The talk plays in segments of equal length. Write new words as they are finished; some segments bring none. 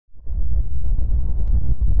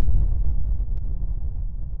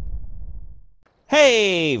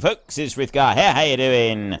Hey folks, it's Frithgar here, how you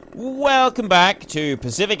doing? Welcome back to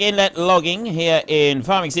Pacific Inlet Logging here in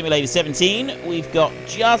Farming Simulator 17. We've got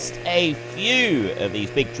just a few of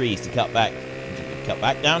these big trees to cut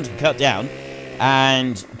down,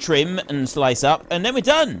 and trim and slice up, and then we're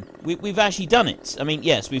done. We've actually done it. I mean,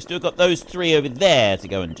 yes, we've still got those three over there to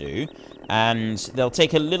go and do, and they'll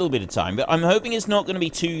take a little bit of time, but I'm hoping it's not going to be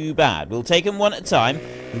too bad. We'll take them one at a time.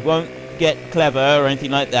 We won't get clever or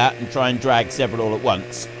anything like that and try and drag several all at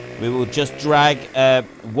once. We will just drag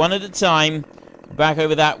one at a time back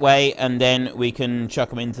over that way, and then we can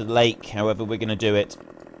chuck them into the lake, however we're going to do it.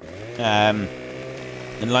 And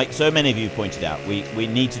like so many of you pointed out, we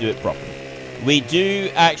need to do it properly. We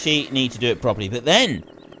do actually need to do it properly, but then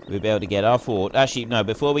we'll be able to get our Ford. Actually, no,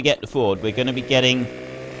 before we get the Ford, we're going to be getting...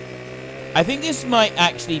 I think this might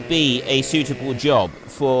actually be a suitable job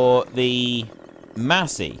for the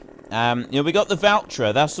Massey. We got the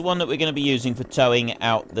Valtra. That's the one that we're going to be using for towing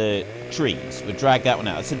out the trees. We'll drag that one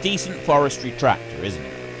out. It's a decent forestry tractor, isn't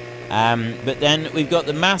it? But then we've got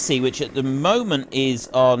the Massey, which at the moment is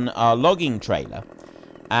on our logging trailer.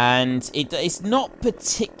 And it's not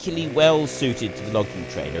particularly well suited to the logging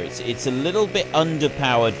trailer. It's a little bit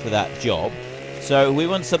underpowered for that job. So we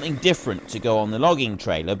want something different to go on the logging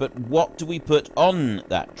trailer. But what do we put on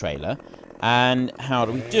that trailer? And how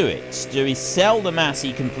do we do it? Do we sell the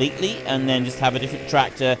Massey completely and then just have a different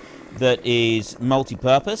tractor that is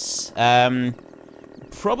multi-purpose?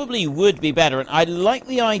 Probably would be better. And I like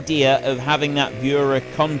the idea of having that Bureau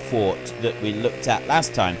Comfort that we looked at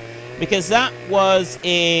last time, because that was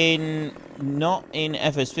not in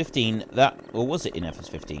FS15. Or was it in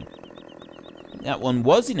FS15? That one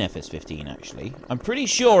was in FS15, actually. I'm pretty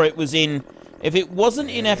sure it was in... If it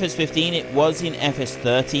wasn't in FS15, it was in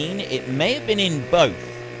FS13. It may have been in both.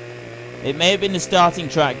 It may have been the starting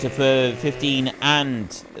tractor for 15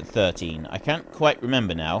 and 13. I can't quite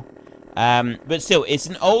remember now. But still, it's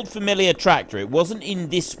an old familiar tractor. It wasn't in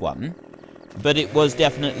this one, but it was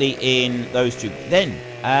definitely in those two. Then,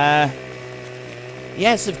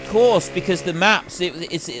 yes, of course, because the maps,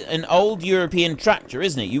 it's an old European tractor,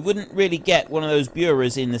 isn't it? You wouldn't really get one of those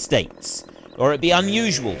Buras in the States. Or it'd be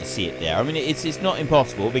unusual to see it there. I mean, it's not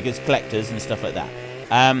impossible because collectors and stuff like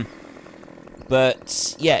that.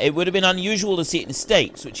 But, yeah, it would have been unusual to see it in the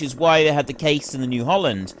States, which is why they had the Case and the New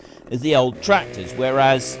Holland as the old tractors.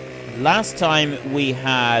 Whereas, last time we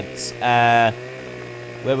had...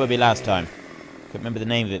 where were we last time? Can't remember the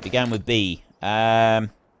name of it. It began with B. What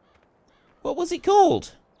was it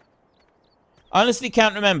called? I honestly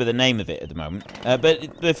can't remember the name of it at the moment.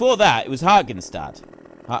 But before that, it was Hagenstad.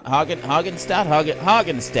 Hagenstead.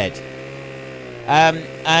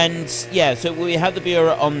 And yeah, so we had the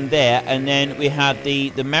Bureau on there, and then we had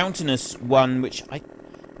the mountainous one, which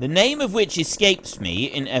the name of which escapes me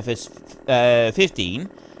in FS15,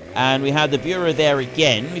 and we had the Bureau there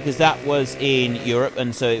again because that was in Europe,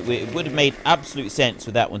 and so it would have made absolute sense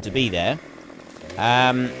for that one to be there.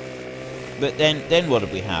 But then what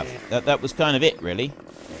did we have? That was kind of it, really.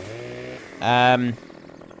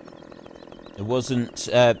 It wasn't,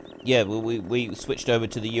 yeah, we switched over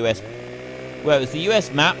to the US, well, it was the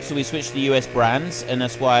US map, so we switched to the US brands, and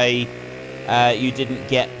that's why you didn't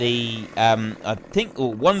get the, I think,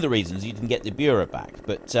 or one of the reasons you didn't get the Bureau back,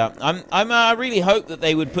 but I really hope that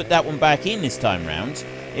they would put that one back in this time round.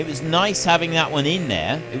 It was nice having that one in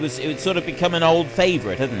there. It would sort of become an old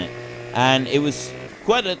favourite, hadn't it? And it was...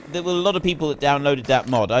 there were a lot of people that downloaded that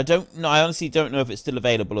mod. I honestly don't know if it's still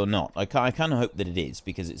available or not. I kind of hope that it is,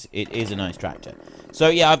 because it is a nice tractor. So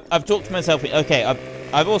yeah, I've talked to myself. Okay,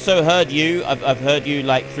 I've also heard you. I've heard you,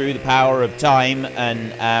 like, through the power of time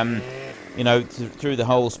and you know, through the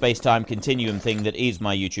whole space-time continuum thing that is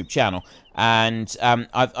my YouTube channel. And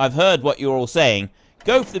I've heard what you're all saying.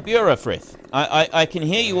 Go for the Bureau, Frith. I can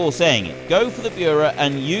hear you all saying it. Go for the Bureau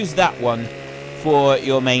and use that one for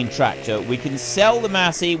your main tractor. We can sell the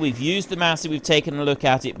Massey. We've used the Massey. We've taken a look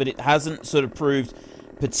at it, but it hasn't sort of proved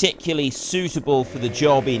particularly suitable for the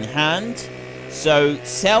job in hand. So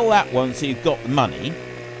sell that one so you've got the money,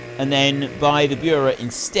 and then buy the Bureau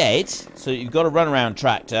instead. So you've got a runaround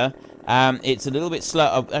tractor. It's a little bit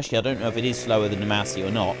slow. Actually, I don't know if it is slower than the Massey or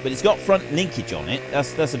not, but it's got front linkage on it.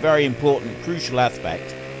 That's a very important, crucial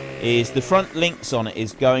aspect. Is the front links on it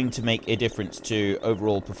is going to make a difference to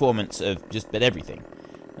overall performance of just about everything.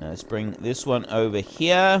 Let's bring this one over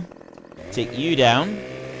here. Take you down.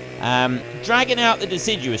 Dragging out the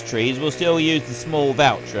deciduous trees, we'll still use the small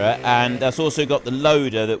Valtra, and that's also got the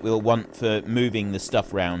loader that we'll want for moving the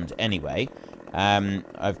stuff around anyway.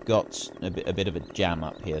 I've got a bit of a jam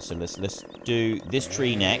up here, so let's do this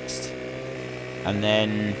tree next, and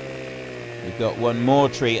then We've got one more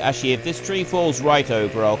tree. Actually, if this tree falls right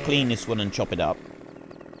over, I'll clean this one and chop it up.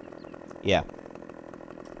 Yeah.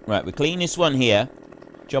 Right, we clean this one here.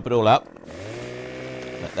 Chop it all up.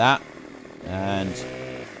 Like that. And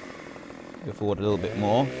go forward a little bit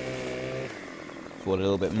more. Forward a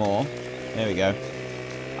little bit more. There we go.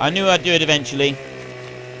 I knew I'd do it eventually.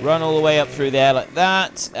 Run all the way up through there like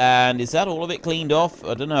that. And is that all of it cleaned off?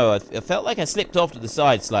 I don't know. I felt like I slipped off to the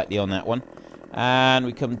side slightly on that one. And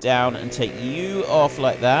we come down and take you off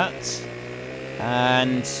like that.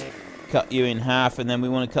 And cut you in half. And then we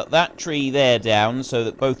want to cut that tree there down so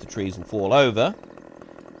that both the trees will fall over.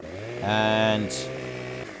 And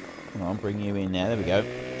come on, bring you in there. There we go.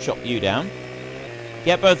 Chop you down.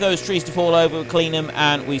 Get both those trees to fall over, we clean them,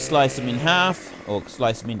 and we slice them in half. Or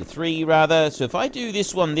slice them into 3, rather. So if I do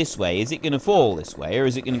this one this way, is it going to fall this way, or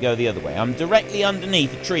is it going to go the other way? I'm directly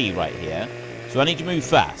underneath a tree right here, so I need to move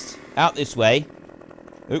fast. Out this way.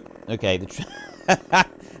 Oop, okay.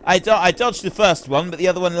 I dodged the first one, but the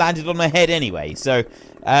other one landed on my head anyway. So,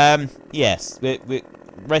 yes.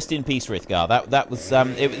 Rest in peace, Frithgar. That was,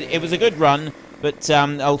 it was a good run, but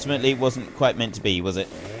ultimately it wasn't quite meant to be, was it?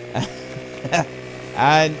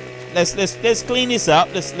 And let's clean this up.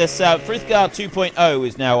 Frithgar 2.0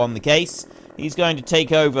 is now on the case. He's going to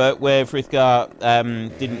take over where Frithgar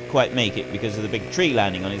didn't quite make it because of the big tree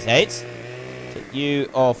landing on his head. Take you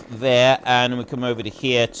off there, and we come over to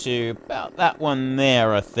here to about that one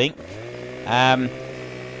there, I think.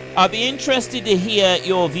 I'd be interested to hear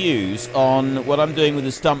your views on what I'm doing with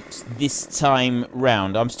the stumps this time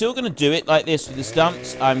round. I'm still going to do it like this with the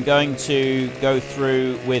stumps. I'm going to go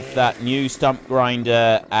through with that new stump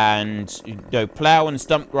grinder and plow and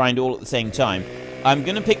stump grind all at the same time. I'm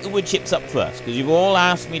going to pick the wood chips up first, because you've all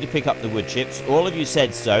asked me to pick up the wood chips. All of you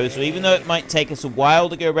said so, so even though it might take us a while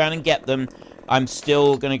to go around and get them, I'm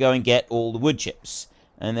still going to go and get all the wood chips.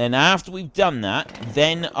 And then after we've done that,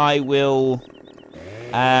 then I will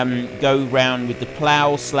go round with the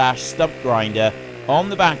plow / stump grinder on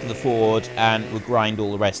the back of the Ford, and we'll grind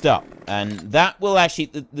all the rest up. And that will actually,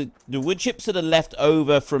 the wood chips that are left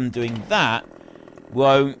over from doing that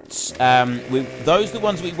won't, those are the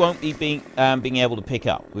ones we won't be being able to pick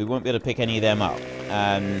up. We won't be able to pick any of them up.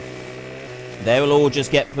 They will all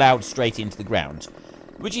just get plowed straight into the ground.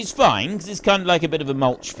 Which is fine, because it's kind of like a bit of a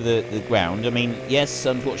mulch for the ground. I mean, yes,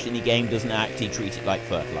 unfortunately, the game doesn't actually treat it like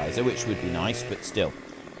fertilizer, which would be nice, but still,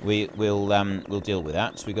 we'll deal with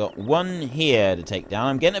that. So we got one here to take down.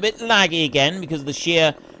 I'm getting a bit laggy again because of the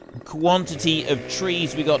sheer quantity of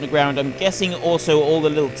trees we got on the ground. I'm guessing also all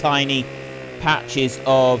the little tiny patches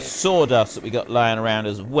of sawdust that we got lying around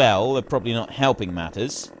as well. They're probably not helping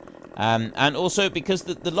matters. And also because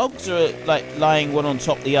the logs are like lying one on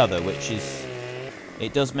top of the other, which is...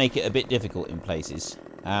 It does make it a bit difficult in places,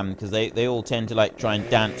 because they all tend to like try and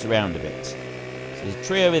dance around a bit. So there's a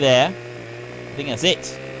tree over there. I think that's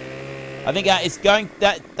it. I think that is going.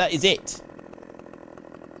 That is it.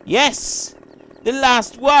 Yes, the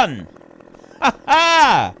last one. Ha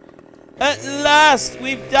ha! At last,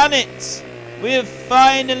 we've done it. We have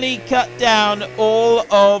finally cut down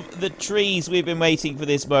all of the trees. We've been waiting for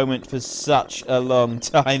this moment for such a long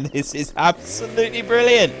time. This is absolutely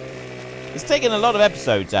brilliant. It's taken a lot of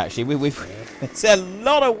episodes, actually. It's a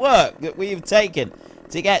lot of work that we've taken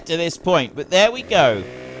to get to this point. But there we go.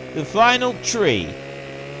 The final tree.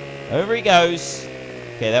 Over he goes.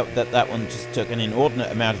 Okay, that one just took an inordinate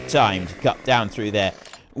amount of time to cut down through there.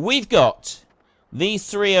 We've got these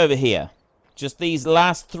 3 over here. Just these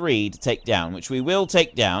last 3 to take down, which we will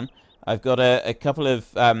take down. I've got a couple of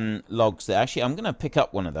logs there. Actually, I'm going to pick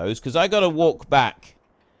up one of those, because I got to walk back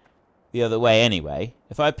the other way anyway.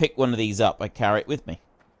 If I pick one of these up, I carry it with me.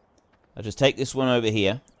 I'll just take this one over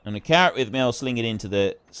here, and I carry it with me. I'll sling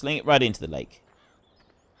it right into the lake.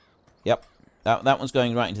 Yep, that one's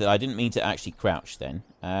going right into the... I didn't mean to actually crouch then.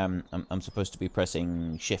 I'm supposed to be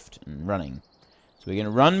pressing shift and running. So we're going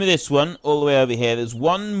to run with this one all the way over here. There's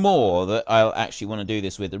one more that I'll actually want to do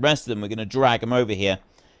this with. The rest of them, we're going to drag them over here,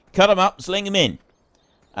 cut them up, sling them in.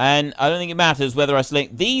 And I don't think it matters whether I sling...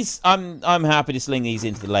 These, I'm happy to sling these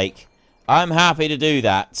into the lake. I'm happy to do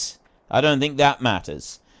that. I don't think that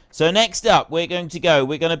matters. So next up, we're going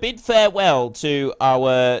to bid farewell to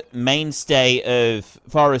our mainstay of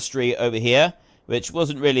forestry over here, which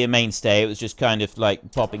wasn't really a mainstay. It was just kind of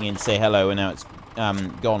like popping in to say hello, and now it's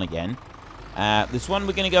gone again. This one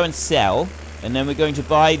we're going to go and sell, and then we're going to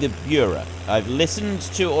buy the Bureau. I've listened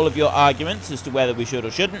to all of your arguments as to whether we should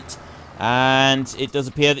or shouldn't. And it does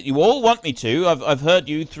appear that you all want me to. I've heard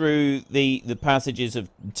you through the passages of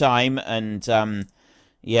time and,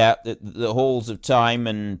 yeah, the halls of time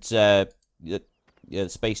and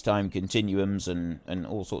space-time continuums and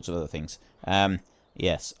all sorts of other things.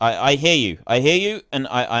 Yes, I hear you. I hear you, and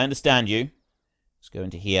I understand you. Let's go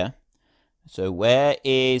into here. So where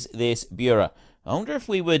is this bureau? I wonder if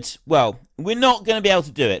we would... Well, we're not going to be able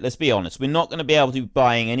to do it, let's be honest. We're not going to be able to be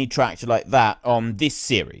buying any tractor like that on this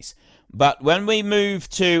series. But when we move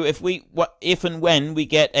to... If and when we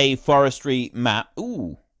get a forestry map...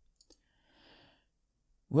 Ooh.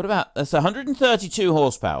 What about... That's 132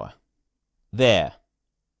 horsepower. There.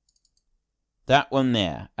 That one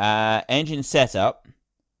there. Engine setup.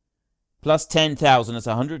 Plus 10,000. That's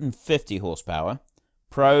 150 horsepower.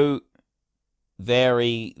 Pro...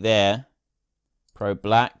 Vary there. Pro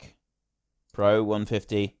Black, Pro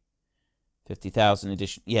 150, 50,000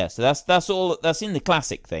 edition. Yeah, so that's all. That's in the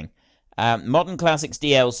classic thing. Modern Classics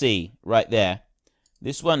DLC right there.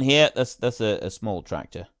 This one here, that's a small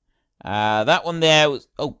tractor. That one there was.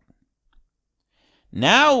 Oh,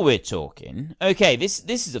 now we're talking. Okay, this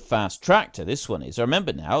is a fast tractor. This one is. I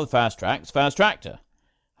remember now. The Fastrac's fast tractor.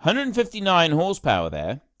 159 horsepower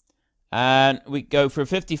there, and we go for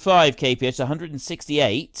 55 kph,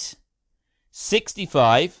 168.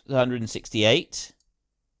 65, 168,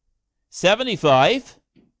 75.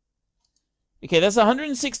 Okay, that's a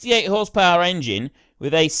 168 horsepower engine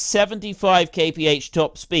with a 75 kph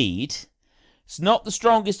top speed. It's not the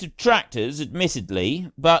strongest of tractors,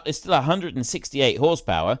 admittedly, but it's still 168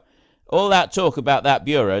 horsepower. All that talk about that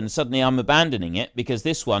bureau, and suddenly I'm abandoning it because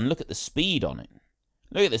this one, look at the speed on it.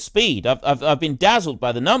 Look at the speed. I've been dazzled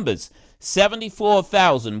by the numbers.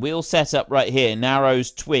 74,000 wheel setup right here.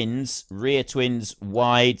 Narrows, twins, rear twins,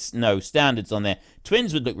 wides. No, standards on there.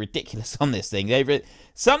 Twins would look ridiculous on this thing.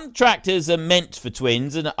 Some tractors are meant for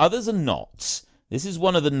twins and others are not. This is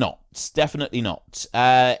one of the nots. Definitely not.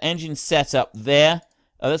 Engine setup there.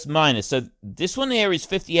 Oh, that's minus. So this one here is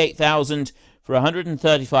 58,000 for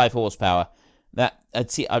 135 horsepower. I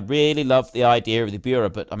really love the idea of the bureau,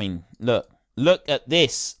 but I mean, look. Look at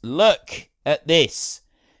this. Look at this.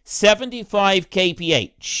 75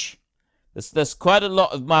 kph. That's quite a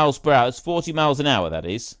lot of miles per hour. It's 40 miles an hour, that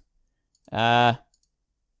is. It's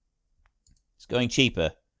going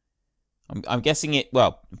cheaper. I'm guessing it,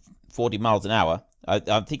 well, 40 miles an hour.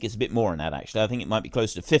 I think it's a bit more than that, actually. I think it might be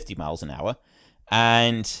closer to 50 miles an hour.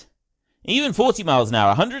 And even 40 miles an hour,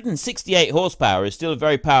 168 horsepower is still a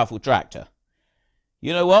very powerful tractor.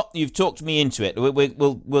 You know what? You've talked me into it.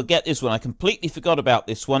 We'll get this one. I completely forgot about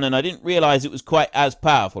this one, and I didn't realize it was quite as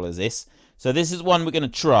powerful as this. So this is one we're going to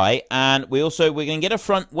try, and we're going to get a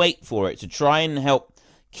front weight for it to try and help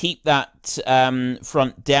keep that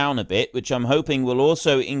front down a bit, which I'm hoping will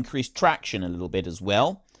also increase traction a little bit as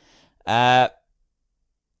well. What's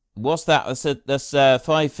that? That's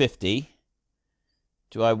 550.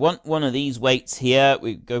 Do I want one of these weights here?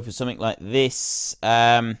 We go for something like this.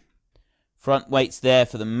 Front weights there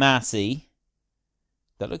for the Massey.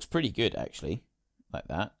 That looks pretty good, actually. Like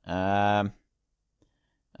that.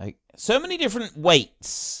 So many different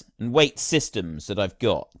weights and weight systems that I've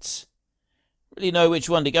got. Really know which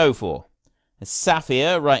one to go for. A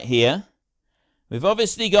Sapphire right here. We've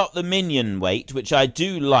obviously got the Minion weight, which I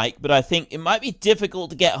do like, but I think it might be difficult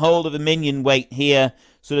to get hold of a Minion weight here,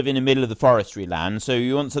 sort of in the middle of the forestry land. So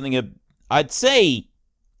you want something, I'd say...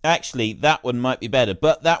 Actually, that one might be better,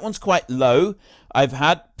 but that one's quite low. I've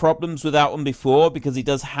had problems with that one before because he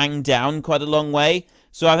does hang down quite a long way.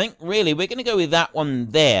 So I think, really, we're going to go with that one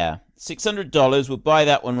there. $600, we'll buy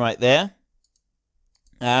that one right there.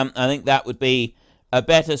 I think that would be a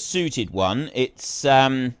better suited one. It's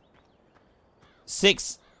 $600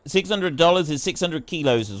 is 600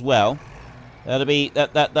 kilos as well.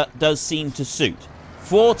 That does seem to suit.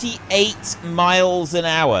 48 miles an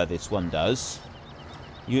hour, this one does.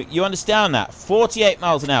 You understand that? 48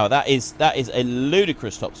 miles an hour. That is a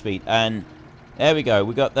ludicrous top speed. And there we go.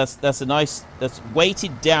 We got that's a nice, that's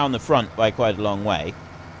weighted down the front by quite a long way.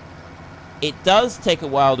 It does take a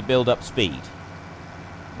while to build up speed,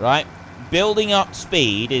 right? Building up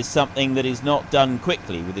speed is something that is not done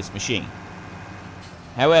quickly with this machine.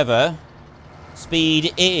 However,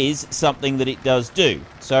 speed is something that it does do.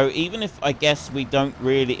 So even if I guess we don't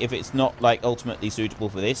really, if it's not like ultimately suitable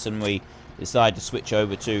for this, and we decide to switch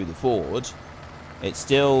over to the Ford, it's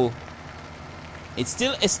still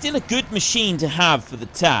a good machine to have for the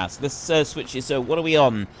task. Let's switch it. So what are we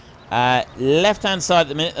on? Left hand side at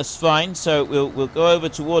the minute. That's fine. So we'll go over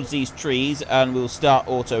towards these trees and we'll start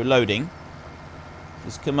auto loading.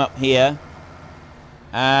 Just come up here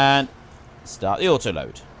and start the auto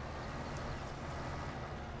load.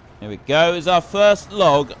 There we go. Is our first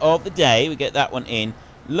log of the day. We get that one in.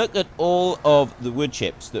 Look at all of the wood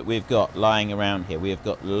chips that we've got lying around here. We have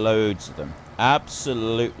got loads of them.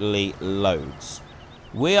 Absolutely loads.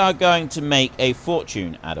 we are going to make a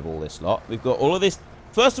fortune out of all this lot. We've got all of this.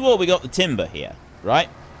 First of all, we got the timber here, right?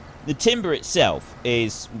 The timber itself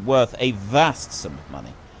is worth a vast sum of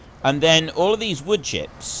money. And then all of these wood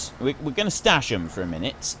chips, we're going to stash them for a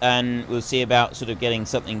minute, and we'll see about sort of getting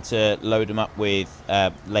something to load them up with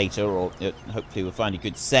later, or hopefully we'll find a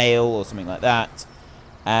good sale or something like that.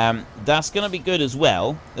 That's going to be good as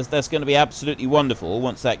well. That's going to be absolutely wonderful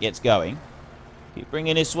once that gets going. Keep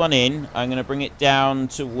bringing this one in. I'm going to bring it down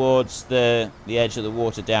towards the edge of the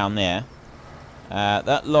water down there.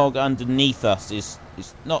 That log underneath us is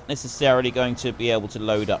not necessarily going to be able to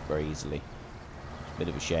load up very easily. Bit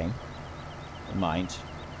of a shame. Never mind.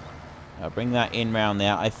 I'll bring that in round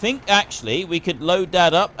there. I think actually we could load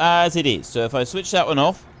that up as it is. So if I switch that one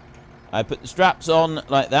off, I put the straps on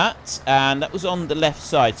like that, and that was on the left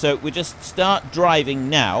side. So we just start driving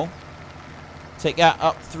now. Take that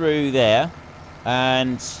up through there,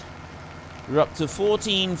 and we're up to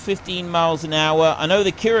 14, 15 miles an hour. I know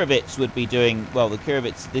the Kirovitz would be doing, well, the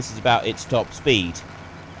Kirovitz, this is about its top speed.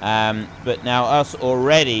 But now us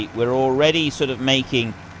already, we're already sort of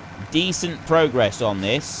making decent progress on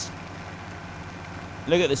this.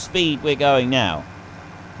 Look at the speed we're going now.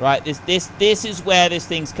 Right, this is where this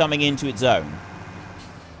thing's coming into its own.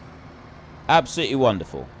 Absolutely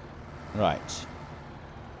wonderful. Right.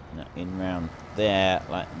 Now in round there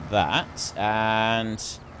like that, and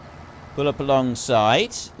pull up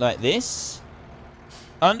alongside like this.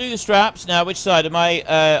 Undo the straps. Now, which side am I?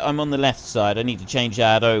 I'm on the left side. I need to change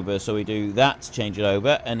that over. So we do that to change it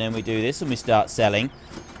over. And then we do this and we start selling.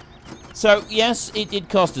 So, yes, it did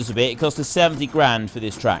cost us a bit. It cost us 70 grand for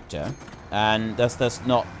this tractor. And that's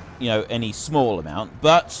not, you know, any small amount.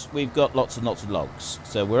 But we've got lots and lots of logs.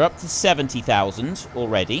 So we're up to 70,000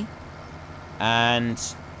 already. And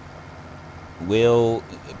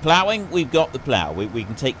ploughing, we've got the plough. We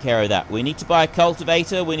can take care of that. We need to buy a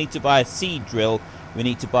cultivator. We need to buy a seed drill. We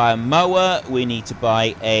need to buy a mower, we need to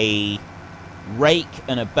buy a rake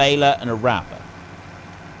and a baler and a wrapper.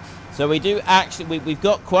 So we do actually, we've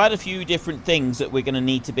got quite a few different things that we're going to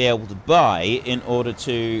need to be able to buy in order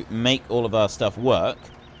to make all of our stuff work.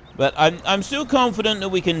 But I'm still confident that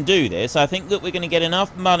we can do this. I think that we're going to get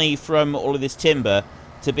enough money from all of this timber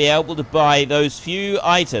to be able to buy those few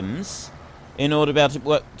items in order to be able to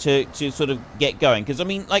work to sort of get going. Because, I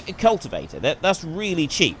mean, like a cultivator, that's really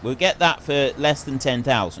cheap. We'll get that for less than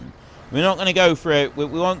 10,000. We're not going to go for we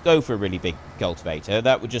won't go for a really big cultivator.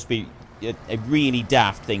 That would just be a really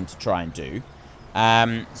daft thing to try and do.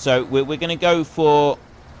 So we're going to go for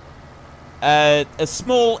a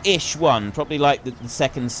small-ish one, probably like the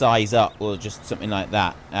second size up, or just something like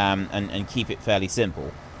that, and keep it fairly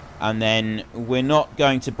simple. And then we're not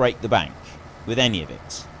going to break the bank with any of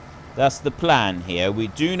it. That's the plan here. We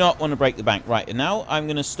do not want to break the bank. Right, and now I'm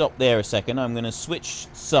going to stop there a second. I'm going to switch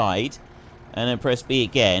side and then press B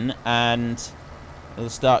again, and it'll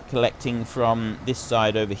start collecting from this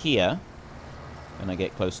side over here when I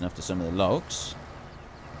get close enough to some of the logs.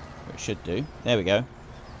 Or it should do. There we go.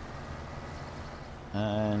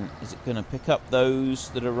 And is it going to pick up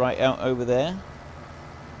those that are right out over there?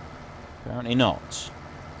 Apparently not.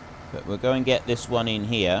 But we'll go and get this one in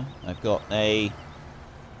here. I've got a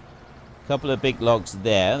couple of big logs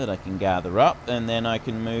there that I can gather up, and then I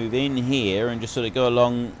can move in here and just sort of go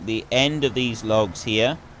along the end of these logs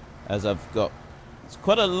here, as I've got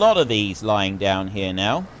quite a lot of these lying down here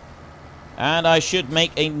now, and I should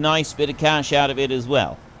make a nice bit of cash out of it as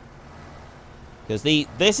well, because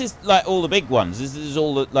this is like all the big ones. This is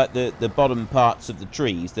all the bottom parts of the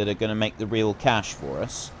trees that are going to make the real cash for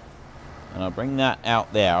us. And I'll bring that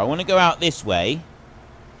out there. I want to go out this way.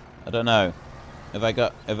 I don't know. Am I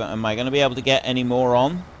going to be able to get any more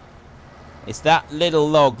on? It's that little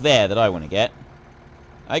log there that I want to get.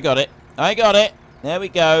 I got it. I got it. There we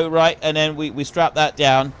go. Right, and then we strap that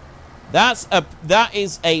down. That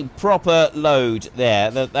is a proper load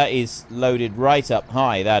there. That is loaded right up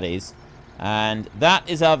high, that is. And that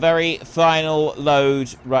is our very final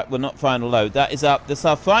load. Right, well, not final load. That's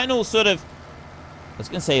our final sort of, I was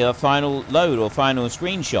going to say a final load or final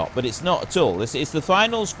screenshot, but it's not at all. It's the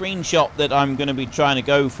final screenshot that I'm going to be trying to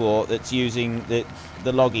go for, that's using the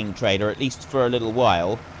logging trader, at least for a little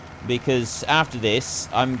while, because after this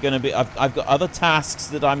I've got other tasks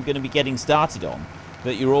that I'm going to be getting started on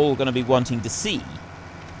that you're all going to be wanting to see.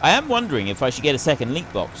 I am wondering if I should get a second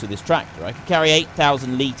link box with this tractor. I could carry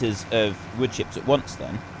 8,000 litres of wood chips at once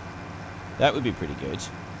then. That would be pretty good.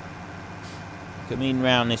 Come in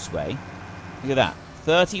round this way. Look at that.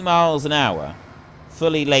 30 miles an hour.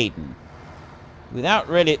 Fully laden. Without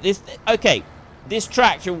really... Okay, this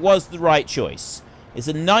tractor was the right choice. It's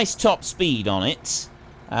a nice top speed on it.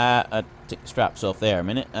 I'll take the straps off there a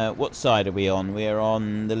minute. What side are we on? We're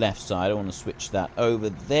on the left side. I want to switch that over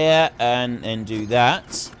there and then do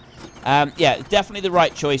that. Yeah, definitely the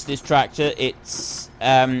right choice, this tractor. It's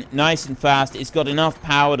nice and fast. It's got enough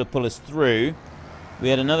power to pull us through. We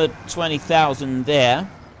had another 20,000 there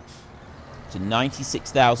to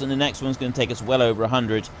 96,000. The next one's going to take us well over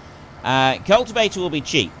 100. Cultivator will be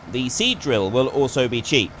cheap. The seed drill will also be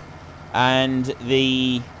cheap. And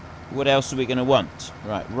the... what else are we going to want?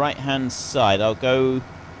 Right-hand side. I'm going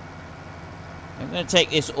to take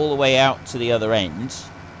this all the way out to the other end.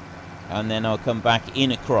 And then I'll come back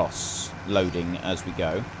in across, loading as we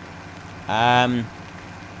go.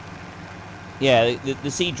 Yeah,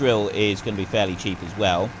 the seed drill is going to be fairly cheap as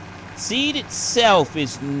well. Seed itself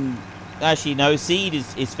is... actually, no, seed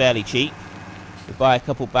is fairly cheap. We buy a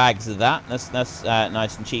couple bags of that. That's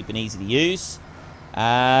nice and cheap and easy to use.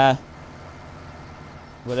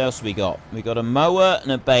 What else have we got? We got a mower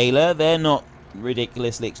and a baler. They're not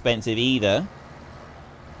ridiculously expensive either.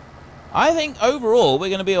 I think overall we're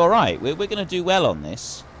going to be all right. We're going to do well on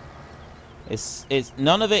this. It's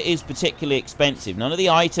none of it is particularly expensive. None of the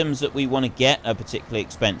items that we want to get are particularly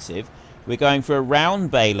expensive. We're going for a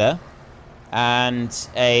round baler and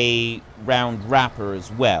a round wrapper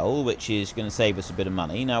as well, which is going to save us a bit of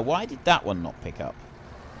money. Now, why did that one not pick up?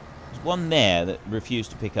 There's one there that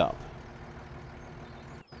refused to pick up.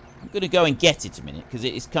 I'm going to go and get it a minute, because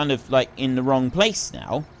it's kind of like in the wrong place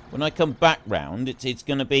now. When I come back round, it's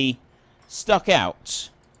going to be stuck out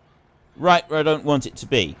right where I don't want it to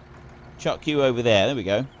be. Chuck you over there. There we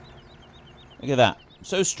go. Look at that.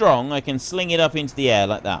 So strong, I can sling it up into the air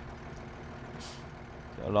like that.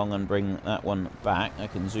 Go along and bring that one back. I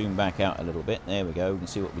can zoom back out a little bit. There we go. We can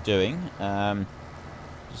see what we're doing.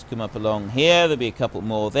 Just come up along here. There'll be a couple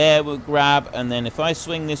more there we'll grab. And then if I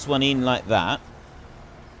swing this one in like that,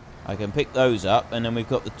 I can pick those up. And then we've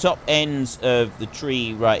got the top ends of the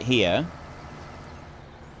tree right here,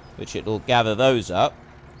 which it'll gather those up.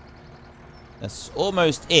 That's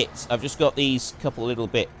almost it. I've just got these couple little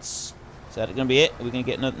bits. Is that going to be it? Are we going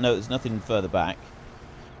to get no? There's nothing further back.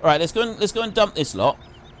 All right, let's go and dump this lot.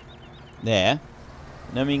 There.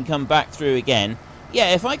 And then we can come back through again.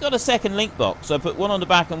 Yeah, if I got a second link box, I put one on the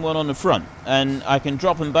back and one on the front, and I can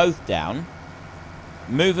drop them both down.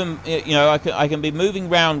 Move them. You know, I can be moving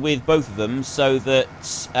around with both of them so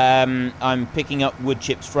that I'm picking up wood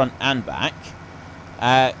chips front and back.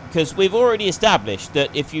 Because we've already established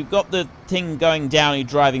that if you've got the thing going down and you're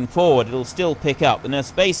driving forward, it'll still pick up. And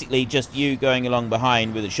that's basically just you going along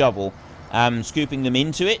behind with a shovel, scooping them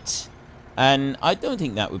into it. And I don't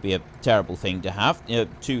think that would be a terrible thing to have, you know,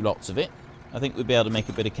 2 lots of it. I think we'd be able to make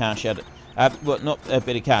a bit of cash out of it. Well, not a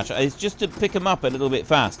bit of cash. It's just to pick them up a little bit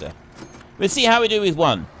faster. We'll see how we do with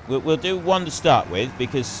one. We'll do one to start with,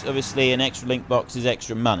 because obviously an extra link box is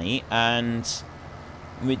extra money, and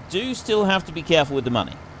we do still have to be careful with the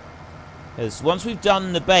money. Because once we've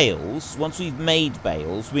done the bales, once we've made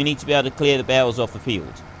bales, we need to be able to clear the bales off the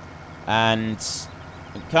field. And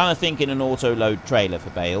I'm kind of thinking an auto-load trailer for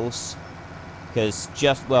bales. Because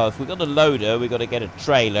just, well, if we've got a loader, we've got to get a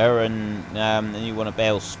trailer, and then you want a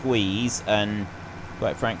bale squeeze, and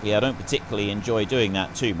quite frankly, I don't particularly enjoy doing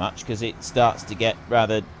that too much, because it starts to get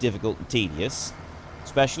rather difficult and tedious.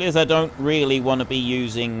 Especially as I don't really want to be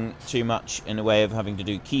using too much in the way of having to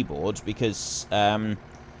do keyboards, because I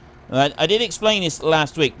did explain this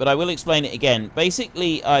last week, but I will explain it again.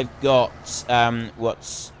 Basically, I've got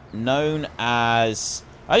what's known as...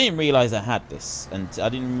 I didn't realise I had this, and I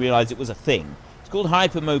didn't realise it was a thing. It's called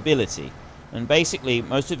hypermobility. And basically,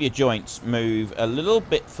 most of your joints move a little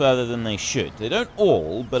bit further than they should. They don't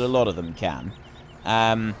all, but a lot of them can.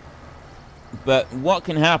 But what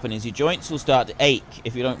can happen is your joints will start to ache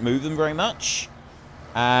if you don't move them very much.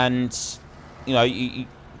 And, you know,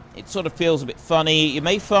 it sort of feels a bit funny. You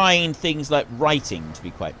may find things like writing to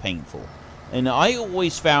be quite painful. And I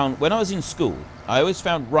always found, when I was in school, I always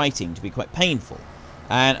found writing to be quite painful.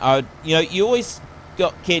 And, you know, you always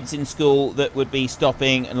got kids in school that would be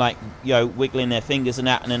stopping and, like, you know, wiggling their fingers and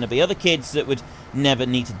that. And then there'd be other kids that would never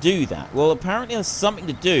need to do that. Well, apparently there's something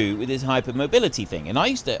to do with this hypermobility thing. And I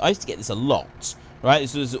used to get this a lot, right?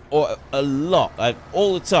 This was a lot.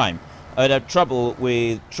 All the time. I'd have trouble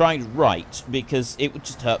with trying to write because it would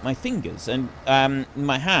just hurt my fingers. And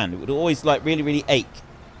my hand, it would always, like, really, really ache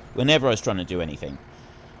whenever I was trying to do anything.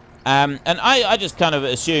 And I just kind of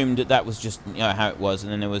assumed that was just, you know, how it was.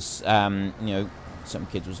 And then there was, you know, some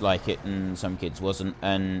kids was like it and some kids wasn't,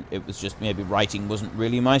 and it was just maybe writing wasn't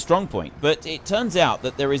really my strong point. But it turns out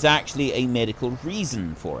that there is actually a medical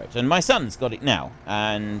reason for it, and my son's got it now,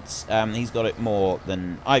 and he's got it more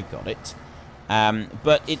than I've got it.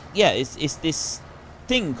 But it's this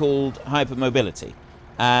thing called hypermobility,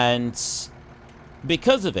 and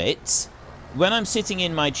because of it, when I'm sitting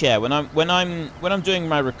in my chair, when I'm doing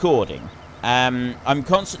my recording, I'm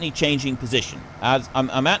constantly changing position. As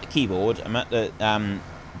I'm at the keyboard,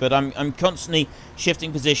 but I'm constantly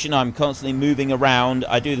shifting position. I'm constantly moving around.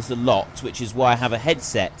 I do this a lot, which is why I have a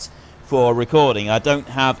headset for recording. I don't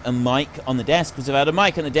have a mic on the desk, because if I had a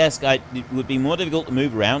mic on the desk, it would be more difficult to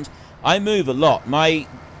move around. I move a lot. My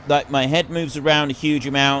head moves around a huge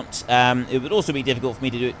amount. It would also be difficult for me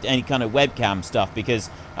to do any kind of webcam stuff, because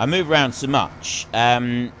I move around so much.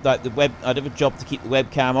 I'd have a job to keep the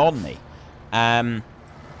webcam on me.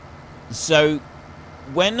 So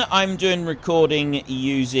when I'm doing recording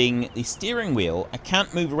using the steering wheel, I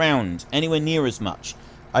can't move around anywhere near as much.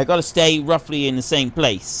 I got to stay roughly in the same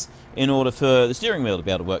place in order for the steering wheel to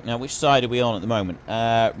be able to work. Now, which side are we on at the moment?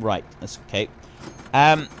 Right, that's okay.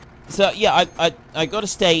 So yeah, I got to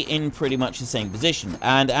stay in pretty much the same position,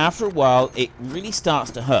 and after a while, it really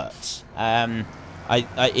starts to hurt.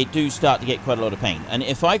 It do start to get quite a lot of pain, and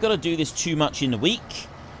if I got to do this too much in a week,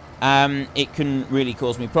 it can really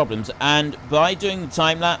cause me problems. And by doing the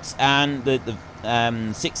time lapse and the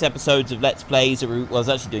 6 episodes of Let's Plays, well, I was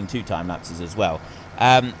actually doing 2 time lapses as well.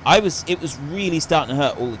 It was really starting to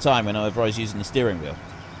hurt all the time whenever I was using the steering wheel.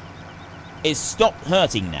 It's stopped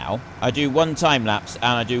hurting now. I do 1 time lapse and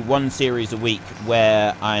I do 1 series a week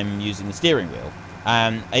where I'm using the steering wheel,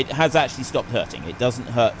 and it has actually stopped hurting. It doesn't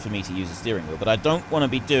hurt for me to use the steering wheel, but I don't want to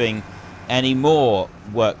be doing any more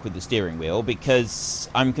work with the steering wheel, because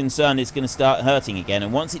I'm concerned it's going to start hurting again.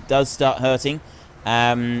 And once it does start hurting,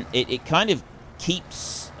 it kind of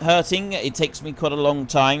keeps hurting. It takes me quite a long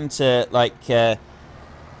time to like go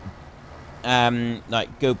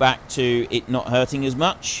back to it not hurting as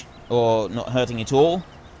much, or not hurting at all.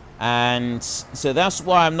 And so that's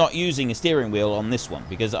why I'm not using a steering wheel on this one,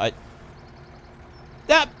 because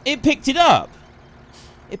it picked it up.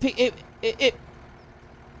 It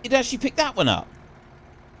actually picked that one up.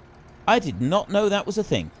 I did not know that was a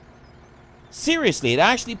thing. Seriously, it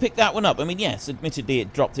actually picked that one up. I mean, yes, admittedly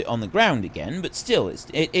it dropped it on the ground again, but still,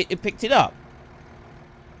 it picked it up.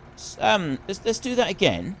 Let's do that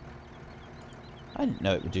again. I didn't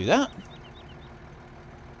know it would do that.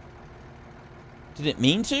 Did it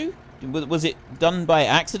mean to? Was it done by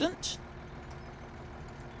accident?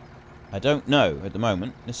 I don't know at the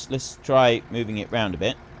moment. Let's try moving it round a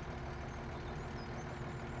bit.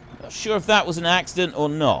 Not sure if that was an accident or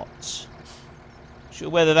not. Not sure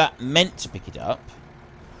whether that meant to pick it up.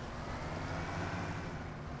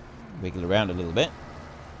 Wiggle around a little bit.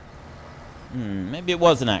 Maybe it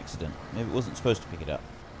was an accident. Maybe it wasn't supposed to pick it up.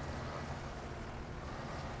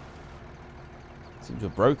 Seem to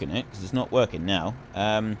have broken it, because it's not working now.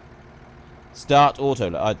 Start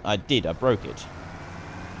auto. I broke it.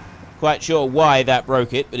 Quite sure why that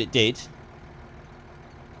broke it, but it did.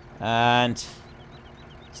 And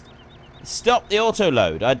stop the auto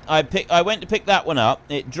load. I went to pick that one up.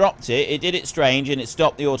 It dropped it. It did it strange, and it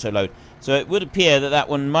stopped the auto load. So it would appear that that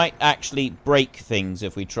one might actually break things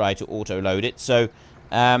if we try to auto load it. So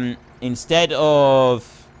instead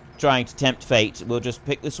of trying to tempt fate, we'll just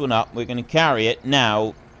pick this one up. We're going to carry it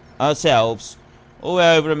now ourselves all the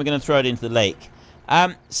way over, and we're going to throw it into the lake.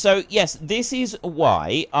 So yes, this is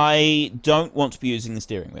why I don't want to be using the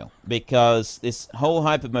steering wheel, because this whole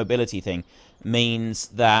hypermobility thing means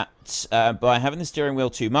that by having the steering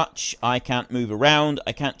wheel too much, I can't move around,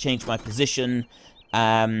 I can't change my position.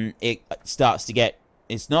 It starts to get,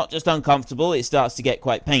 it's not just uncomfortable, it starts to get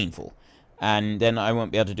quite painful, and then I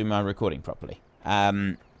won't be able to do my recording properly.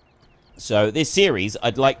 So this series,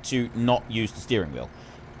 I'd like to not use the steering wheel.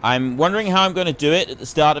 I'm wondering how I'm going to do it at the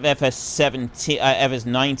start of FS17,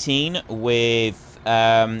 FS19 with,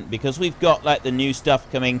 because we've got like the new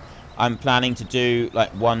stuff coming. I'm planning to do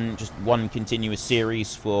like just one continuous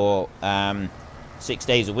series for 6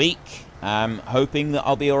 days a week. Hoping that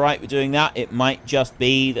I'll be alright with doing that. It might just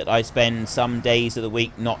be that I spend some days of the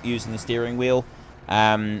week not using the steering wheel,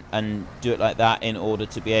 and do it like that in order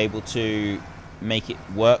to be able to make it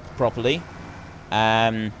work properly.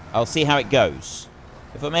 I'll see how it goes.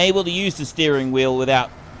 If I'm able to use the steering wheel without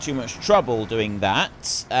too much trouble doing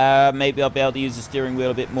that, maybe I'll be able to use the steering wheel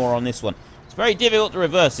a bit more on this one. It's very difficult to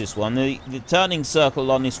reverse this one. The turning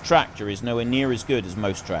circle on this tractor is nowhere near as good as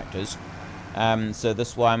most tractors. So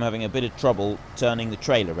that's why I'm having a bit of trouble turning the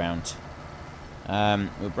trailer around.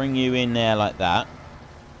 We'll bring you in there like that.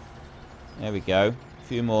 There we go. A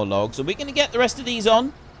few more logs. Are we going to get the rest of these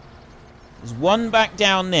on? There's one back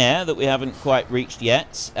down there that we haven't quite reached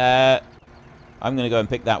yet. I'm going to go and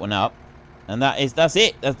pick that one up. And that's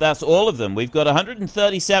it. That's all of them. We've got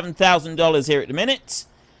 $137,000 here at the minute.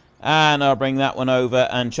 And I'll bring that one over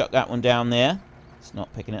and chuck that one down there. It's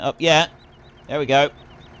not picking it up yet. There we go.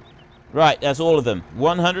 Right, that's all of them.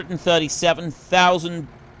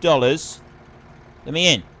 $137,000. Let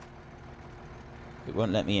me in. It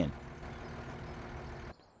won't let me in.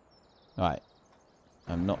 Right.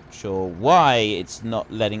 I'm not sure why it's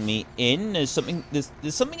not letting me in. There's something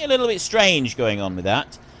a little bit strange going on with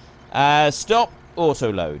that. Stop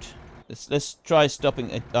auto load. Let's try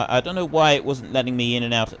stopping. I don't know why it wasn't letting me in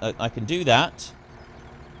and out. I can do that,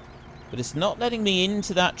 but it's not letting me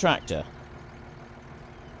into that tractor.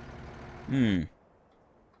 I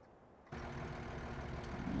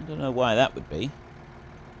don't know why that would be.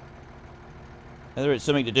 Whether it's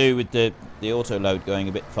something to do with the auto load going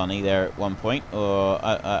a bit funny there at one point, or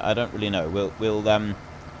I don't really know. We'll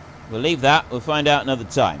leave that. We'll find out another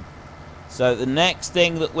time. So the next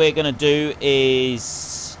thing that we're going to do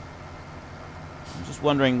is, I'm just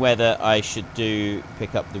wondering whether I should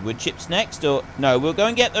pick up the wood chips next, or no. We'll go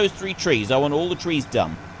and get those 3 trees. I want all the trees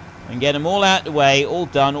done and get them all out of the way, all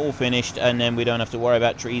done, all finished, and then we don't have to worry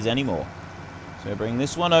about trees anymore. So bring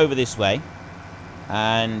this one over this way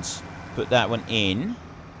and put that one in.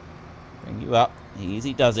 Bring you up.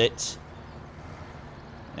 Easy does it.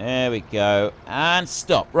 There we go. And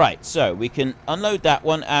stop. Right, so we can unload that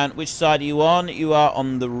one. And which side are you on? You are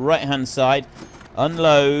on the right-hand side.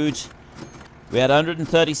 Unload. We had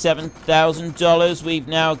 $137,000. We've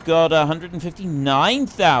now got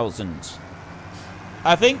 $159,000.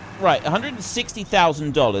 I think, right,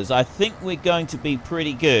 $160,000. I think we're going to be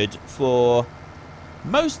pretty good for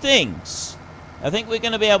most things. I think we're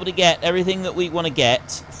going to be able to get everything that we want to get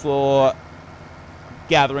for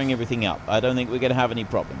gathering everything up. I don't think we're going to have any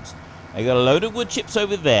problems. I got a load of wood chips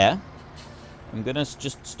over there. I'm going to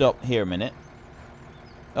just stop here a minute.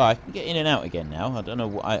 Oh, I can get in and out again now. I don't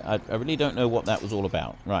know. I really don't know what that was all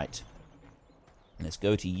about. Right. Let's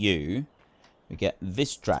go to you. We get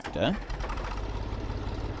this tractor.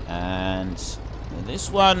 And this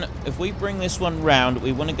one, if we bring this one round,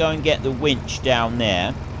 we want to go and get the winch down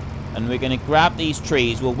there. And we're going to grab these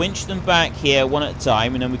trees. We'll winch them back here one at a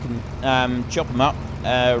time, and then we can chop them up,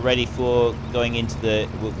 ready for going into the.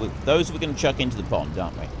 Those we're going to chuck into the pond,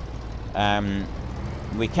 aren't we?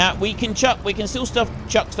 We can still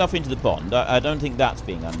chuck stuff into the pond. I don't think that's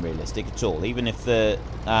being unrealistic at all. Even if the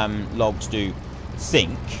logs do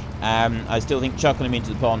sink, I still think chucking them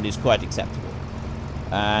into the pond is quite acceptable.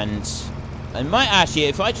 And I might actually,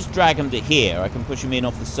 if I just drag them to here, I can push them in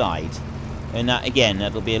off the side. And that, again,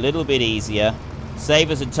 that'll be a little bit easier.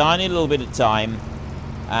 Save us a tiny little bit of time.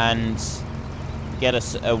 And get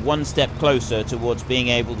us one step closer towards being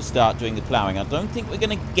able to start doing the ploughing. I don't think we're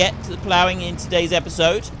going to get to the ploughing in today's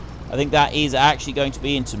episode. I think that is actually going to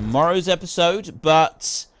be in tomorrow's episode.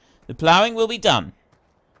 But the ploughing will be done.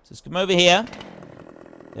 So let's come over here.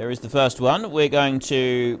 There is the first one. We're going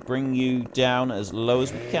to bring you down as low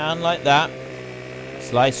as we can, like that.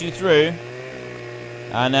 Slice you through.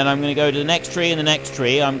 And then I'm going to go to the next tree and the next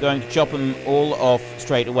tree. I'm going to chop them all off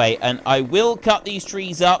straight away. And I will cut these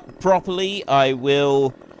trees up properly. I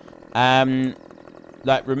will,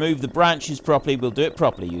 remove the branches properly. We'll do it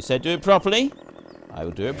properly. You said do it properly. I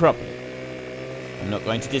will do it properly. I'm not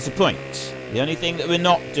going to disappoint. The only thing that we're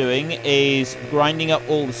not doing is grinding up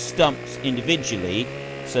all the stumps individually.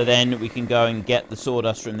 So then we can go and get the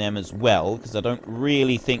sawdust from them as well. Because I don't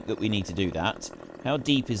really think that we need to do that. How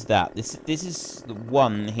deep is that? This is the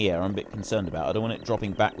one here I'm a bit concerned about. I don't want it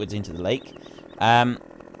dropping backwards into the lake.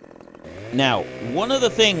 Now, one other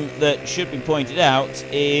thing that should be pointed out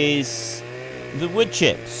is the wood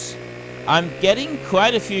chips. I'm getting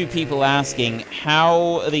quite a few people asking,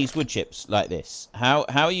 how are these wood chips like this? How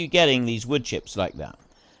are you getting these wood chips like that?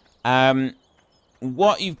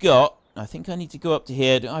 What you've got, I think I need to go up to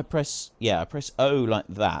here. I press O like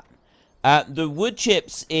that. The wood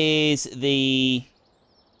chips is the...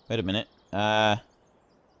 Wait a minute. Right.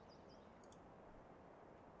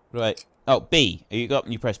 Oh, B. You got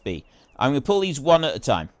and you press B. I'm going to pull these one at a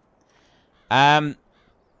time.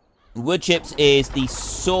 Wood chips is the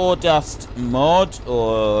sawdust mod,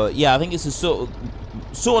 or yeah, I think it's a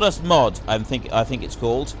sawdust mod. I think it's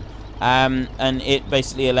called. And it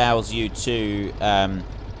basically allows you to.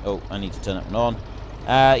 Oh, I need to turn that one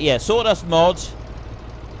on. Yeah, sawdust mod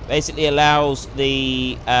basically allows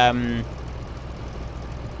the.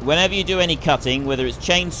 Whenever you do any cutting, whether it's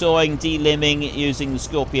chainsawing, delimbing, using the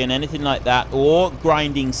scorpion, anything like that, or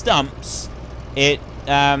grinding stumps, it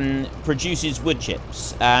produces wood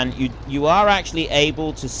chips. And you are actually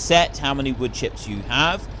able to set how many wood chips you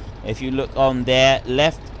have. If you look on there,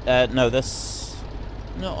 left... no, that's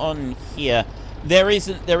not on here. there is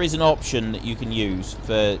an option that you can use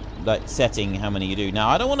for like setting how many you do. Now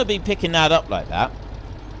I don't want to be picking that up like that.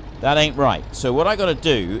 That ain't right. So what I got to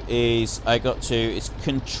do is it's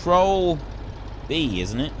Control B,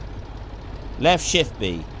 isn't it? Left Shift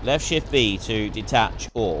B to detach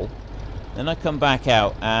all. Then I come back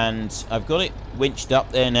out and I've got it winched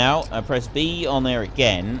up there now. I press B on there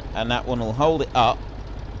again and that one will hold it up.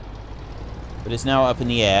 But it's now up in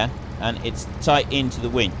the air and it's tight into the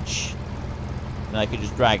winch. And I could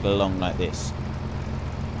just drag it along like this.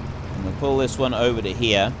 And we'll pull this one over to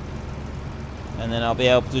here. And then I'll be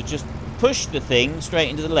able to just push the thing straight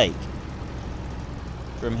into the lake.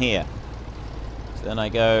 From here. So then I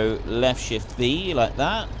go left shift B like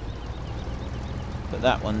that. Put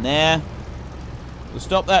that one there. We'll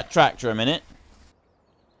stop that tractor a minute.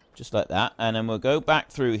 Just like that. And then we'll go back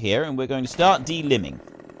through here and we're going to start delimbing.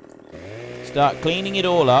 Start cleaning it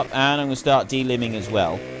all up and I'm going to start delimbing as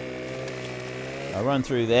well. I'll run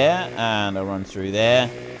through there and I'll run through there.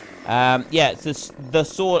 Yeah, it's the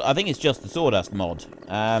sword. I think it's just the sawdust mod.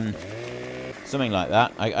 Something like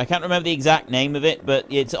that. I can't remember the exact name of it, but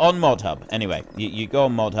it's on ModHub. Anyway, you go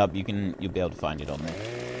on ModHub, you'll be able to find it on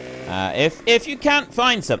there. If you can't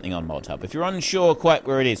find something on ModHub, if you're unsure quite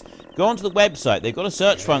where it is, go onto the website. They've got a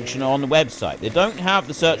search function on the website. They don't have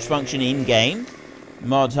the search function in game,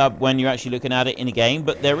 ModHub, when you're actually looking at it in a game,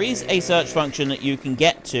 but there is a search function that you can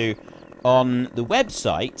get to on the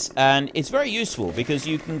website, and it's very useful because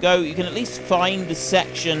you can at least find the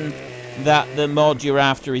section that the mod you're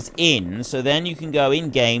after is in, so then you can go in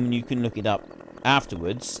game and you can look it up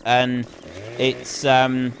afterwards, and it's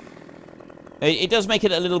it does make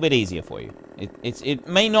it a little bit easier for you. It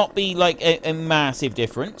may not be like a massive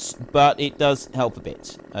difference, but it does help a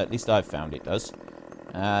bit. At least I've found it does.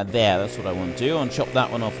 There, that's what I want to do. I'll chop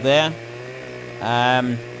that one off there.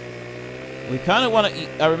 We kind of want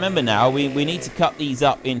to... I remember now, we need to cut these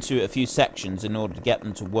up into a few sections in order to get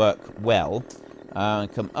them to work well.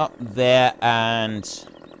 Come up there and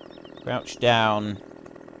crouch down.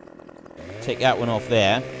 Take that one off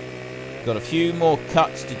there. Got a few more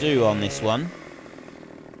cuts to do on this one.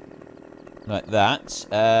 Like that.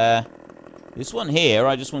 This one here,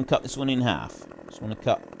 I just want to cut this one in half. Just want to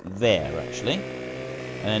cut there, actually.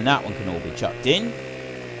 And then that one can all be chucked in.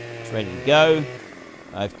 It's ready to go.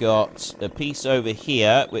 I've got a piece over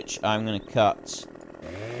here, which I'm going to cut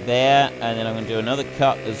there. And then I'm going to do another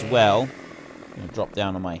cut as well. I'm going to drop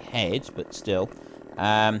down on my head, but still.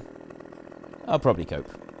 I'll probably cope.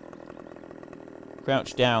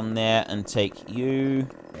 Crouch down there and take you.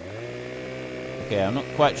 Okay, I'm not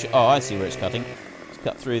quite sure. Oh, I see where it's cutting. Let's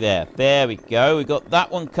cut through there. There we go. We got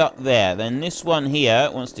that one cut there. Then this one here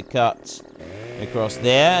wants to cut across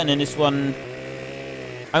there. And then this one...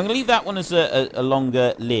 I'm going to leave that one as a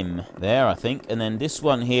longer limb there, I think. And then this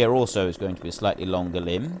one here also is going to be a slightly longer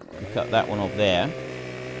limb. We'll cut that one off there.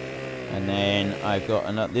 And then I've got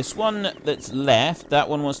another... This one that's left, that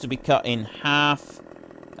one wants to be cut in half.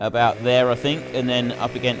 About there, I think, and then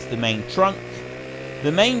up against the main trunk.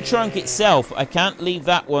 The main trunk itself, I can't leave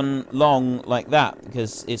that one long like that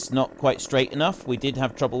because it's not quite straight enough. We did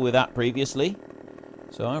have trouble with that previously.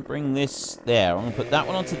 So I'll bring this there. I'm going to put that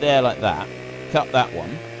one onto there like that. Cut that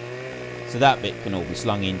one. So that bit can all be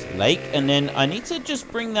slung into the lake. And then I need to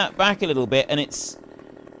just bring that back a little bit, and it's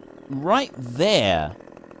right there.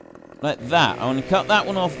 Like that. I want to cut that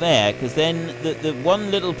one off there because then the one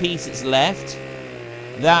little piece that's left...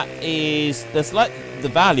 That's like the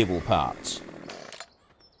valuable part.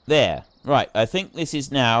 There. Right, I think this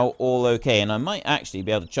is now all okay, and I might actually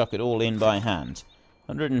be able to chuck it all in by hand.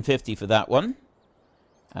 150 for that one.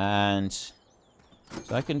 And so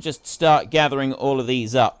I can just start gathering all of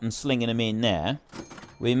these up and slinging them in there.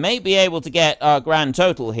 We may be able to get our grand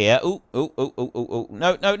total here. Ooh, ooh, ooh, ooh, ooh, ooh.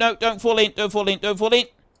 No, no, no, don't fall in, don't fall in, don't fall in.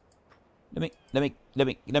 Let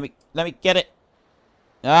me get it.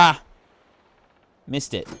 Ah!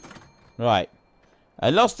 Missed it. Right.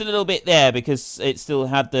 I lost a little bit there because it still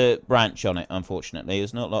had the branch on it, unfortunately.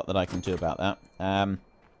 There's not a lot that I can do about that.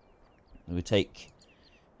 We take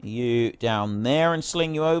you down there and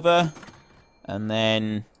sling you over. And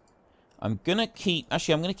then I'm going to keep...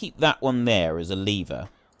 Actually, I'm going to keep that one there as a lever.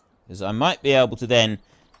 Because I might be able to then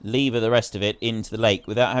lever the rest of it into the lake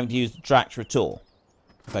without having to use the tractor at all.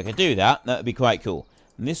 If I could do that, that would be quite cool.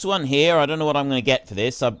 And this one here, I don't know what I'm going to get for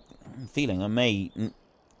this. I'm feeling I may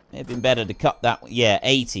have been better to cut that one. Yeah,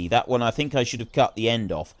 80. That one, I think I should have cut the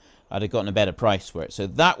end off. I'd have gotten a better price for it. So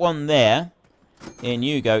that one there, in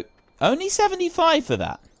you go. Only 75 for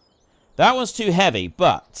that. That one's too heavy,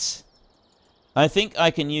 but I think I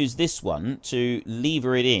can use this one to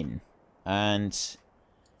lever it in. And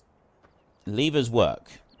levers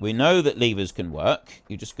work. We know that levers can work.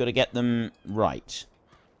 You just got to get them right.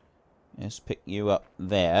 Let's pick you up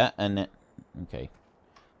there, and then... Okay.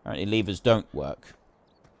 Apparently levers don't work.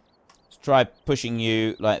 Let's try pushing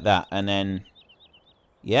you like that, and then...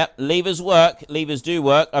 Yep, levers work. Levers do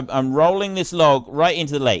work. I'm rolling this log right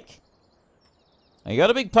into the lake. I got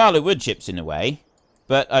a big pile of wood chips in the way,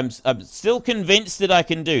 but I'm still convinced that I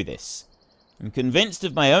can do this. I'm convinced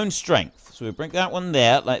of my own strength. So we bring that one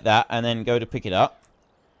there, like that, and then go to pick it up.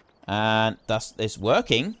 And it's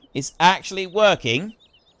working. It's actually working.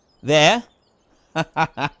 There.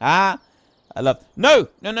 I love... No!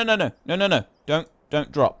 No, no, no, no. No, no, no. Don't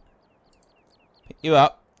drop. Pick you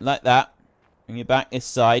up, like that. Bring you back this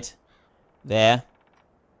side. There.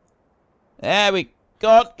 There we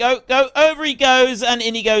go. Go. Over he goes, and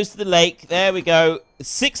in he goes to the lake. There we go.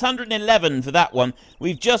 611 for that one.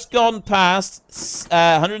 We've just gone past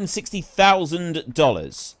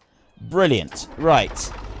 $160,000. Brilliant.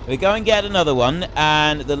 Right. We go and get another one,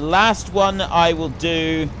 and the last one I will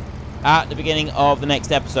do at the beginning of the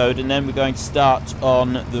next episode, and then we're going to start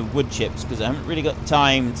on the wood chips, because I haven't really got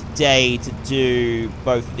time today to do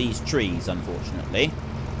both of these trees, unfortunately.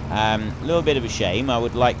 A little bit of a shame. I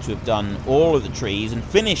would like to have done all of the trees and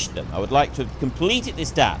finished them. I would like to have completed this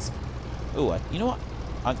task. Oh, you know what?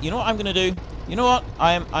 You know what I'm going to do? You know what?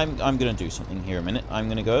 I'm going to do something here a minute. I'm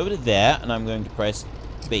going to go over to there, and I'm going to press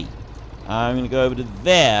B. I'm going to go over to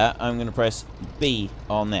there. I'm going to press B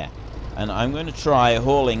on there. And I'm going to try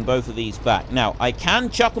hauling both of these back. Now, I can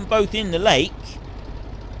chuck them both in the lake.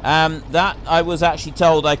 That I was actually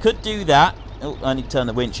told I could do that. Oh, I need to turn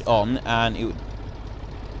the winch on, and it would...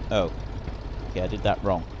 Oh. Okay, I did that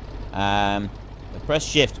wrong. I pressed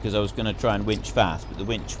shift because I was going to try and winch fast, but the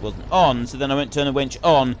winch wasn't on, so then I went to turn the winch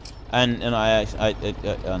on, and I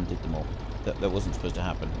undid them all. That wasn't supposed to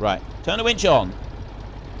happen. Right, turn the winch on.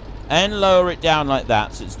 And lower it down like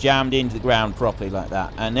that, so it's jammed into the ground properly like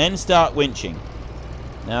that. And then start winching.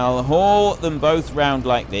 Now, I'll haul them both round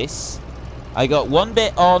like this. I got one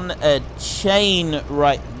bit on a chain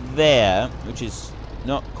right there, which is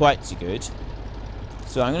not quite so good.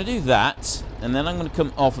 So I'm going to do that, and then I'm going to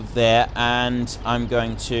come off of there, and I'm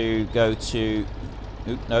going to go to...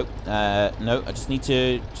 Oop, no, no, I just need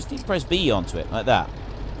to press B onto it, like that.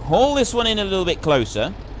 Haul this one in a little bit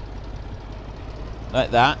closer.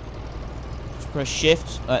 Like that. Press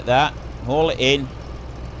shift like that, haul it in,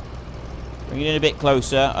 bring it in a bit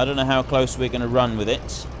closer. I don't know how close we're going to run with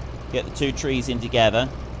it. Get the two trees in together.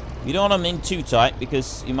 You don't want them in too tight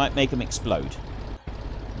because you might make them explode.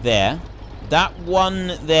 There. That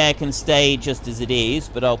one there can stay just as it is,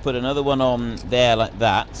 but I'll put another one on there like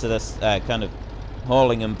that. So that's kind of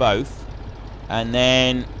hauling them both. And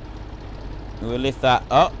then we'll lift that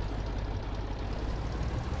up.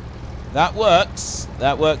 That works.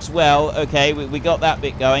 That works well. Okay, we got that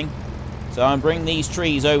bit going. So I'm bringing these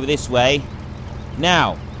trees over this way.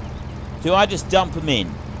 Now, do I just dump them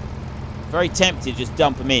in? Very tempted to just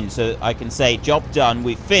dump them in so I can say, job done,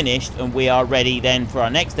 we've finished, and we are ready then for our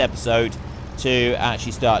next episode to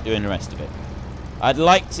actually start doing the rest of it. I'd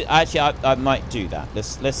like to... Actually, I might do that.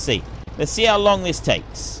 Let's see. Let's see how long this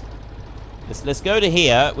takes. Let's go to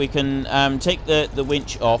here. We can take the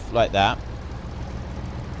winch off like that.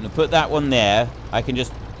 I'm going to put that one there. I can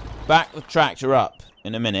just back the tractor up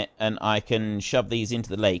in a minute, and I can shove these into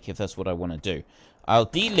the lake if that's what I want to do. I'll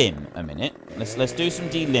delimb a minute. Let's do some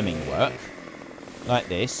delimbing work. Like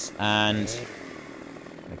this. And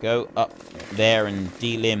I go up there and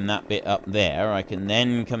delimb that bit up there. I can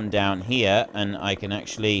then come down here, and I can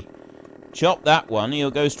actually chop that one. He'll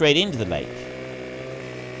go straight into the lake.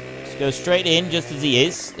 Let's go straight in just as he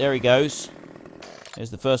is. There he goes. There's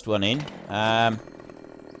the first one in.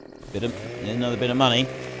 Another bit of money.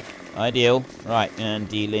 Ideal. Right, and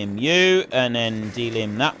delimb you, and then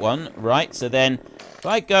delimb that one. Right, so then if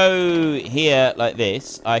I go here like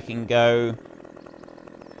this, I can go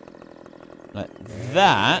like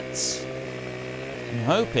that. I'm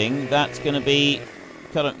hoping that's going to be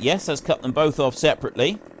cut up. Yes, let's cut them both off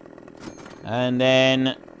separately. And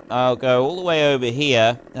then I'll go all the way over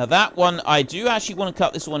here. Now that one, I do actually want to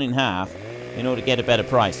cut this one in half in order to get a better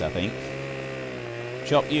price, I think.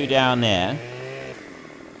 Chop you down there.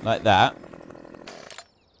 Like that.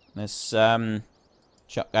 Let's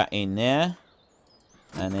chuck that in there.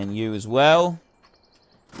 And then you as well.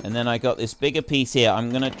 And then I got this bigger piece here. I'm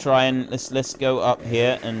going to try and... Let's go up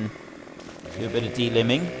here and do a bit of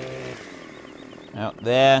delimbing. Out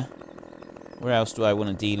there. Where else do I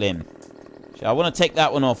want to delimb? I want to take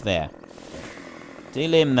that one off there.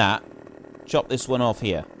 Delimb that. Chop this one off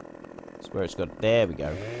here. That's where it's got... There we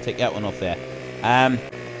go. Take that one off there.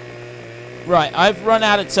 Right, I've run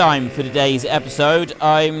out of time for today's episode.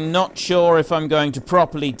 I'm not sure if I'm going to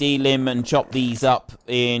properly delimb and chop these up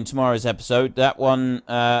in tomorrow's episode. That one,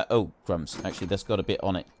 oh, crumbs. Actually, that's got a bit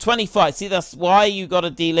on it. 25. See, that's why you got to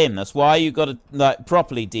delimb. That's why you got to, like,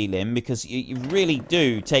 properly delimb, because you really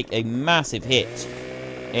do take a massive hit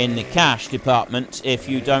in the cash department if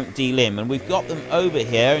you don't delimb. And we've got them over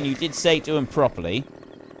here, and you did say do them properly.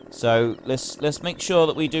 So let's make sure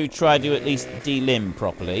that we do try to at least delimb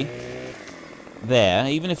properly. There,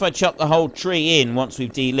 even if I chop the whole tree in once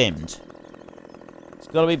we've delimbed, it's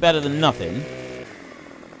got to be better than nothing.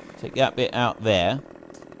 Take that bit out there.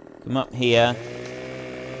 Come up here.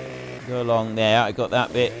 Go along there. I got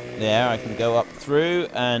that bit there. I can go up through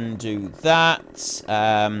and do that.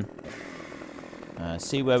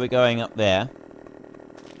 See where we're going up there.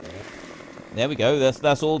 There we go.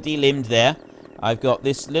 That's all delimbed there. I've got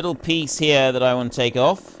this little piece here that I want to take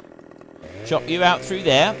off. Chop you out through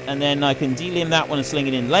there, and then I can delimb that one and sling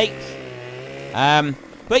it in lake.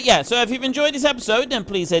 But yeah, so if you've enjoyed this episode, then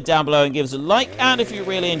please head down below and give us a like. And if you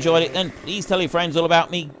really enjoyed it, then please tell your friends all about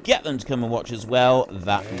me. Get them to come and watch as well.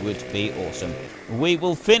 That would be awesome. We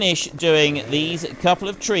will finish doing these couple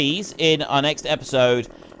of trees in our next episode,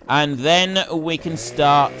 and then we can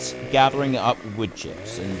start gathering up wood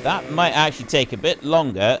chips. And that might actually take a bit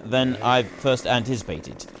longer than I first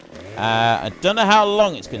anticipated. I don't know how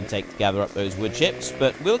long it's going to take to gather up those wood chips,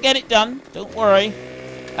 but we'll get it done. Don't worry.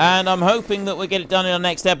 And I'm hoping that we'll get it done in our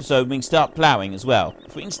next episode. We can start ploughing as well.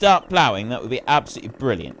 If we can start ploughing, that would be absolutely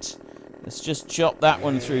brilliant. Let's just chop that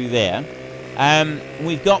one through there.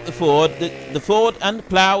 We've got the ford. The ford and the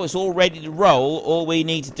plough is all ready to roll. All we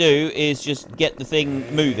need to do is just get the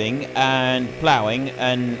thing moving and ploughing,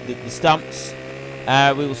 and the stumps.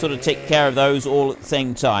 We will sort of take care of those all at the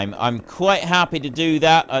same time. I'm quite happy to do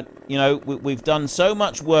that. You know, we've done so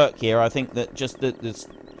much work here. I think that just the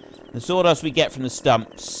sawdust we get from the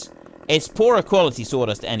stumps, it's poorer quality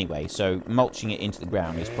sawdust anyway, so mulching it into the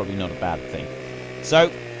ground is probably not a bad thing. So,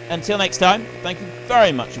 until next time, thank you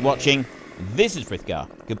very much for watching. This is Frithgar.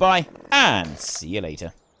 Goodbye, and see you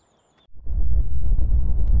later.